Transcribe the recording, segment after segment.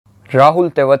राहुल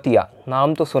तेवतिया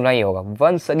नाम तो सुना ही होगा।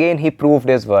 Once again he proved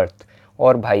his worth.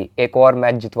 और भाई एक और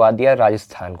मैच जितवा दिया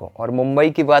राजस्थान को। और मुंबई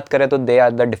की बात करें तो they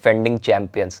are the defending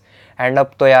champions. And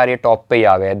अब तो यार ये टॉप पे ही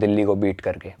आ गए दिल्ली को बीट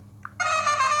करके।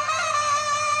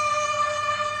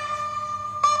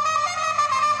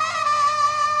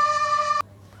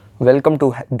 Welcome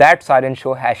to that silent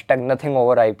show #nothing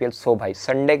over IPL। So भाई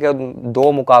संडे के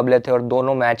दो मुकाबले थे और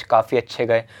दोनों मैच काफ़ी अच्छे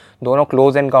गए। दोनों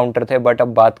क्लोज एनकाउंटर थे। बट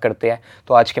अब बात करते हैं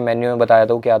तो आज के मेन्यू में बताया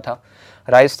था क्या था।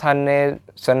 राजस्थान ने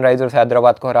सनराइजर्स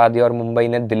हैदराबाद को हरा दिया और मुंबई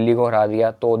ने दिल्ली को हरा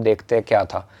दिया। तो देखते हैं क्या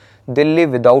था। दिल्ली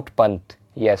विदाउट पंत।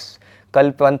 यस, कल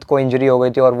पंत को इंजरी हो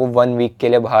गई थी और वो 1 वीक के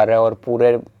लिए बाहर है और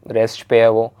पूरे रेस्ट पे है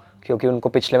वो, क्योंकि उनको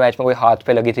पिछले मैच में कोई हाथ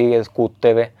पे लगी थी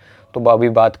कूदते हुए। तो अभी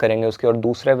बात करेंगे उसकी। और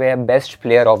दूसरे पे है best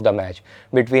player of the match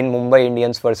between Mumbai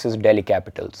Indians versus Delhi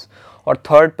Capitals. और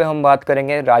थर्ड पे हम बात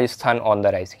करेंगे Rajasthan on the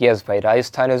rise. Yes भाई,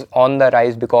 Rajasthan is on the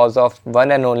rise because of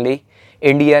one and only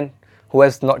Indian who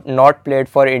has not played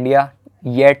for India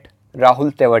yet,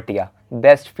 Rahul Tewatia,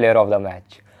 best player of the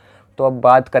match. तो अब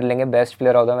बात कर लेंगे best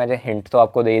player of the match. Hint तो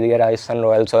आपको दे ही दिया Rajasthan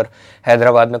Royals और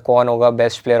हैदराबाद में कौन होगा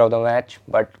best player of the match,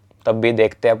 but तब भी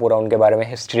देखते हैं, पूरा उनके बारे में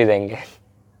हिस्ट्री देंगे।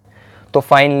 तो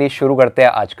फाइनली शुरू करते हैं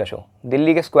आज का शो।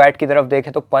 दिल्ली के स्क्वाड की तरफ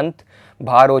देखें तो पंत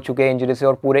बाहर हो चुके हैं इंजरी से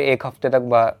और पूरे एक हफ्ते तक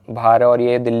बाहर है। और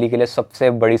ये दिल्ली के लिए सबसे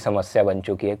बड़ी समस्या बन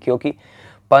चुकी है, क्योंकि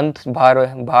पंत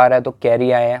बाहर है तो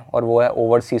कैरी आए हैं और वो है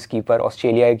ओवरसीज़ कीपर,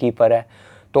 ऑस्ट्रेलिया के कीपर है।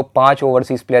 तो 5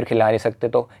 ओवरसीज़ प्लेयर खिला नहीं सकते,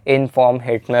 तो इन फॉर्म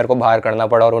हिटमेयर को बाहर करना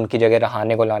पड़ा और उनकी जगह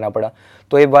रहाणे को लाना पड़ा।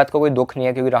 तो एक बात का कोई दुख नहीं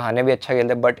है, क्योंकि रहाणे भी अच्छा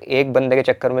खेलते हैं, बट एक बंदे के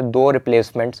चक्कर में 2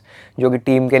 रिप्लेसमेंट्स जो कि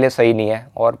टीम के लिए सही नहीं है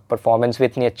और परफॉर्मेंस भी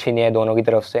इतनी अच्छी नहीं है दोनों की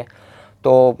तरफ से।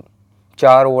 तो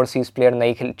 4 ओवरसीज़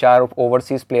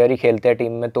प्लेयर ही खेलते हैं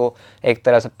टीम में। तो एक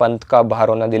तरह से पंत का बाहर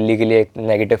होना दिल्ली के लिए एक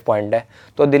नेगेटिव पॉइंट है।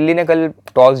 तो दिल्ली ने कल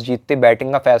टॉस जीतते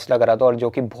बैटिंग का फैसला करा था, और जो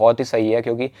कि बहुत ही सही है,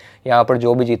 क्योंकि यहाँ पर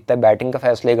जो भी जीतता है बैटिंग का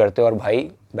फैसला ही करते हैं। और भाई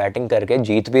बैटिंग करके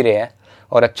जीत भी रहे हैं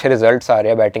और अच्छे रिजल्ट्स आ रहे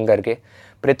हैं बैटिंग करके।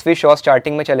 पृथ्वी शॉ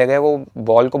स्टार्टिंग में चले गए, वो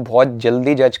बॉल को बहुत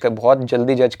जल्दी जज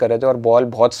कर रहे थे और बॉल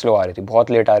बहुत स्लो आ रही थी,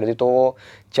 बहुत लेट आ रही थी। तो वो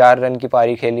 4 रन की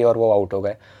पारी खेली और वो आउट हो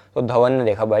गए। तो धवन ने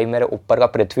देखा भाई मेरे ऊपर का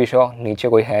पृथ्वी शॉ, नीचे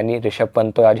कोई है नहीं, ऋषभ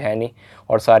पंत तो आज है नहीं,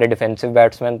 और सारे डिफेंसिव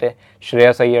बैट्समैन थे,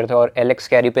 श्रेयस अय्यर थे। और एलेक्स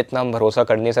कैरी पे इतना हम भरोसा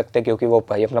कर नहीं सकते, क्योंकि वो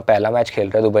भाई अपना पहला मैच खेल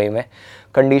रहे दुबई में,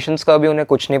 कंडीशंस का भी उन्हें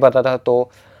कुछ नहीं पता था। तो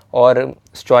और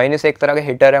स्टॉइनिस एक तरह के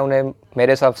हिटर है, उन्हें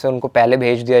मेरे हिसाब से उनको पहले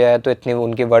भेज दिया जाए तो इतनी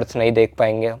उनकी वर्थ नहीं देख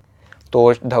पाएंगे।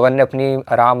 तो धवन ने अपनी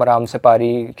आराम से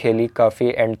पारी खेली काफ़ी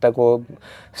एंड तक, वो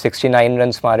 69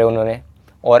 रन मारे उन्होंने।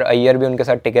 और अय्यर भी उनके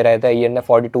साथ टिके रहे थे। अय्यर ने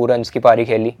 42 रन की पारी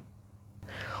खेली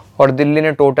और दिल्ली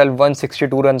ने टोटल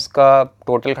 162 रन का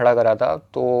टोटल खड़ा करा था।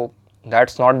 तो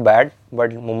that's not bad.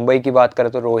 But Mumbai की बात करें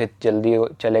तो रोहित जल्दी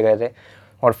चले गए थे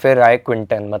और फिर आए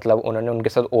क्विंटन, मतलब उन्होंने उनके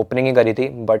साथ ओपनिंग ही करी थी,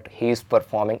 but he is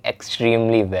performing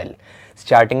extremely well.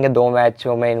 Starting के 2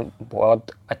 मैचों में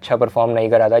बहुत अच्छा परफॉर्म नहीं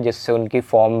करा था, जिससे उनकी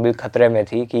फॉर्म भी खतरे में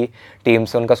थी कि टीम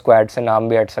से उनका स्क्वाड से नाम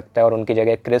भी हट सकता है और उनकी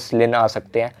जगह क्रिस लिन आ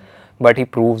सकते हैं। But he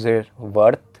proves his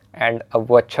worth and अब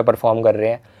वो अच्छा परफॉर्म कर रहे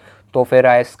हैं। तो फिर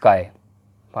आए स्काई।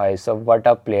 भाई सब व्हाट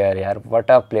अ प्लेयर यार,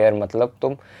 व्हाट अ प्लेयर। मतलब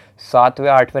तुम 7वें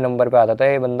 8वें नंबर पे आता था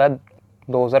ये बंदा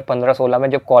 2015-16 में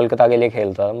जब कोलकाता के लिए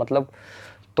खेलता था।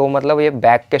 मतलब ये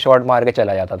बैक के शॉट मार के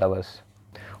चला जाता था बस,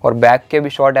 और बैक के भी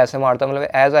शॉट ऐसे मारता, मतलब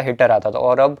एज अ हिटर आता था।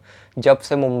 और अब जब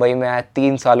से मुंबई में आया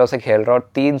 3 सालों से खेल रहा है और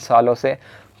 3 सालों से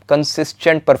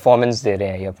कंसिस्टेंट परफॉर्मेंस दे रहे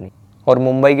हैं ये अपनी। और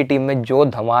मुंबई की टीम में जो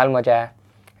धमाल मचा है,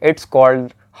 it's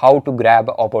called how to grab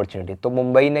opportunity. तो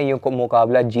मुंबई ने ये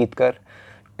मुकाबला जीत कर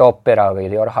टॉप पे रह गई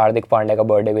थी। और हार्दिक पांड्या का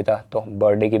बर्थडे भी था, तो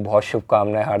बर्थडे की बहुत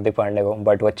शुभकामनाएं हार्दिक पांड्या को।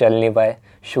 बट वो चल नहीं पाए,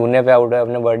 0 पे आउट है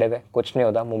अपने बर्थडे पे। कुछ नहीं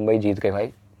होता, मुंबई जीत गई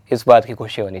भाई, इस बात की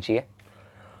खुशी होनी चाहिए।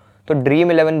 तो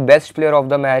dream 11 best player of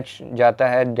the match जाता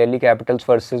है Delhi Capitals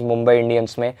versus Mumbai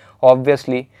Indians में।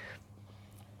 ऑब्वियसली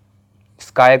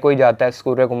स्काई को ही जाता है,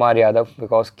 सूर्य कुमार यादव,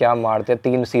 बिकॉज क्या मारते हैं।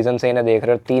 3 सीजन से इन्हें देख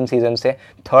रहे हो, 3 सीजन से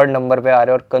 3rd नंबर पे आ रहे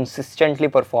हैं और कंसिस्टेंटली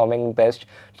परफॉर्मिंग बेस्ट।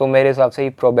 तो मेरे हिसाब से he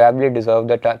probably deserve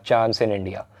the chance in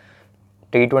India.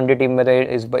 T20 team में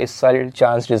तो इस साल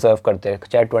चांस डिजर्व करते हैं,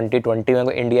 चाहे 2020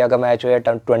 में इंडिया का मैच हो या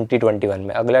 2021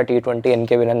 में। अगला T20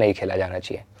 इनके बिना नहीं खेला जाना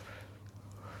चाहिए।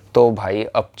 तो भाई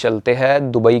अब चलते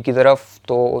हैं दुबई की तरफ।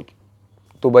 तो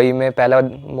दुबई में पहला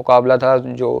मुकाबला था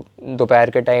जो दोपहर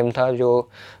के टाइम था, जो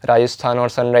राजस्थान और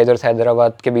सनराइज़र्स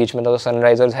हैदराबाद के बीच में था। तो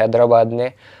सनराइज़र्स हैदराबाद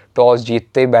ने टॉस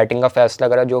जीतते ही बैटिंग का फैसला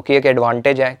करा, जो कि एक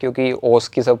एडवांटेज है, क्योंकि ओस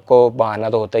की सबको बहाना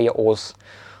तो होता ही है ओस,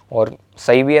 और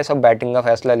सही भी है, सब बैटिंग का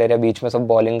फैसला ले रहे हैं, बीच में सब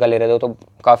बॉलिंग का ले रहे थे। तो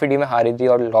काफ़ी टीमें हारी थी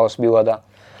और लॉस भी हुआ था।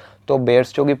 तो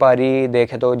बेयरस्टो की पारी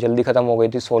देखे तो जल्दी ख़त्म हो गई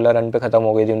थी, 16 रन पे ख़त्म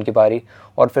हो गई थी उनकी पारी।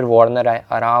 और फिर वार्नर आए,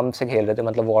 आराम से खेल रहे थे,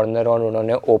 मतलब वार्नर, और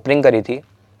उन्होंने ओपनिंग करी थी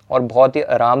और बहुत ही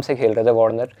आराम से खेल रहे थे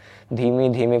वार्नर, धीमी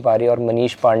धीमी पारी, और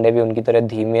मनीष पांडे भी उनकी तरह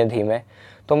धीमे धीमे।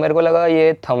 तो मेरे को लगा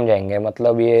ये थम जाएंगे,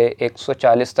 मतलब ये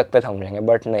 140 तक पे थम जाएंगे,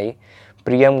 बट नहीं।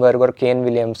 प्रियम गर्ग और केन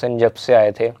विलियमसन जब से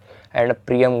आए थे, and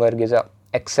Priyam Garg is a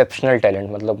exceptional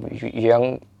talent, मतलब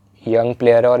यंग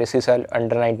प्लेयर है, और इसी साल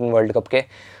अंडर-19 वर्ल्ड कप के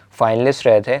फाइनलिस्ट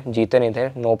रहे थे, जीते नहीं थे,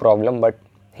 no problem, but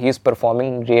he is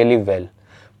performing really well.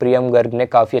 प्रियम गर्ग ने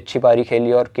काफ़ी अच्छी पारी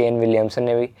खेली और केन विलियमसन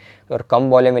ने भी, और कम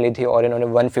बॉलें मिली थी और इन्होंने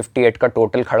 158 का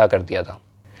टोटल खड़ा कर दिया था।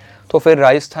 तो फिर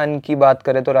राजस्थान की बात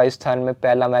करें तो राजस्थान में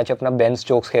पहला मैच अपना बेन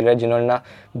स्टोक्स खेल रहे हैं, जिन्होंने ना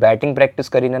बैटिंग प्रैक्टिस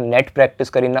करी, ना नेट प्रैक्टिस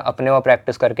करी, ना अपने वहाँ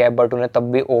प्रैक्टिस करके आए, बट उन्हें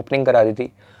तब भी ओपनिंग करा दी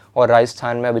थी। और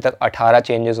राजस्थान में अभी तक 18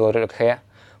 चेंजेस हो रखे हैं,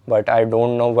 but I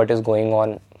don't know what is going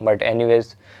on, but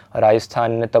anyways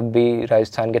Rajasthan ने तब भी,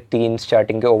 राजस्थान के 3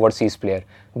 स्टार्टिंग के overseas player,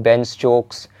 Ben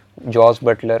Stokes, Jos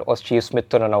Buttler और स्टीव स्मिथ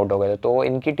तो रन आउट हो गए थे, तो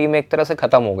इनकी टीम एक तरह से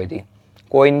ख़त्म हो गई थी,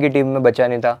 कोई इनकी टीम में बचा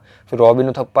नहीं था। फिर रॉबिन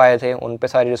उथप्पा आए थे, उन पे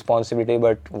सारी रिस्पॉन्सिबिलिटी,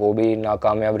 बट वो भी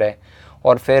नाकामयाब रहे।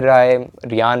 और फिर आए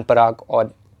रियान पराग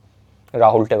और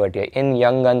राहुल तेवतिया, इन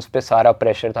यंग गन्स पे सारा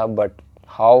प्रेशर था, बट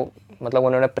हाउ, मतलब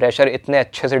उन्होंने प्रेशर इतने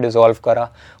अच्छे से डिसॉल्व करा।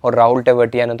 और राहुल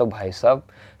तेवतिया ने तो भाई साहब,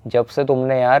 जब से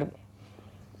तुमने यार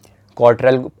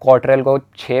कॉटरेल को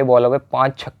 6 बॉलों पे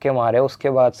 5 छक्के मारे, उसके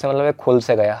बाद से मतलब ये खुल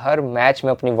से गया, हर मैच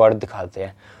में अपनी वर्थ दिखाते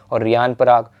हैं। और रियान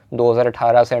पराग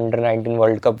 2018 से under-19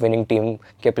 world cup winning team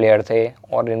के प्लेयर थे,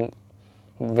 और in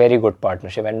very good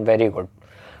partnership and very good,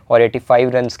 और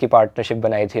 85 रन्स की पार्टनरशिप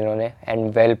बनाई थी इन्होंने, एंड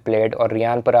वेल प्लेड। और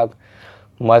रियान पराग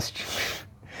मस्ट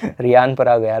रियान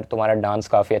पराग यार, तुम्हारा डांस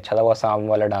काफ़ी अच्छा था, वो असम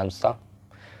वाला डांस था,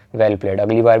 वेल प्लेड।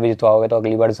 अगली बार भी जितवाओगे तो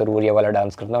अगली बार ज़रूर ये वाला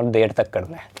डांस करना, और देर तक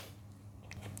करना है।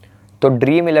 तो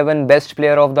dream 11 best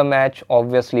player of the match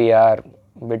obviously यार,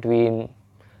 between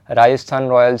Rajasthan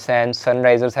Royals and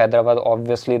Sunrisers Hyderabad,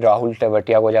 obviously Rahul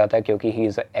Tewatia को जाता है, क्योंकि he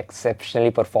is exceptionally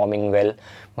performing well.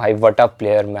 भाई व्हाट अ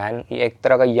प्लेयर मैन, ये एक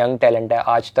तरह का यंग टैलेंट है,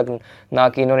 आज तक ना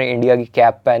कि इन्होंने इंडिया की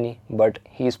कैप पहनी, but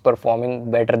he is performing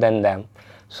better than them,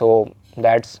 so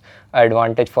that's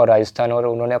advantage for Rajasthan. और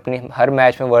उन्होंने अपनी हर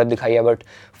मैच में वर्थ दिखाई है, बट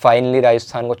फाइनली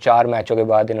राजस्थान को 4 मैचों के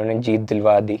बाद इन्होंने जीत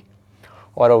दिलवा दी,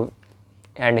 और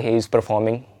and he is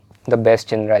performing the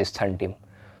best in Rajasthan team.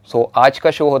 सो आज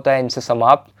का शो होता है इनसे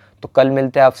समाप्त, तो कल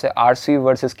मिलते हैं आपसे आरसीबी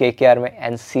वर्सेस केकेआर में,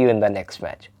 and C you in the next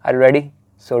match. Are you ready?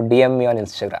 So DM me on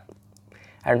Instagram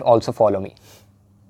and also follow me.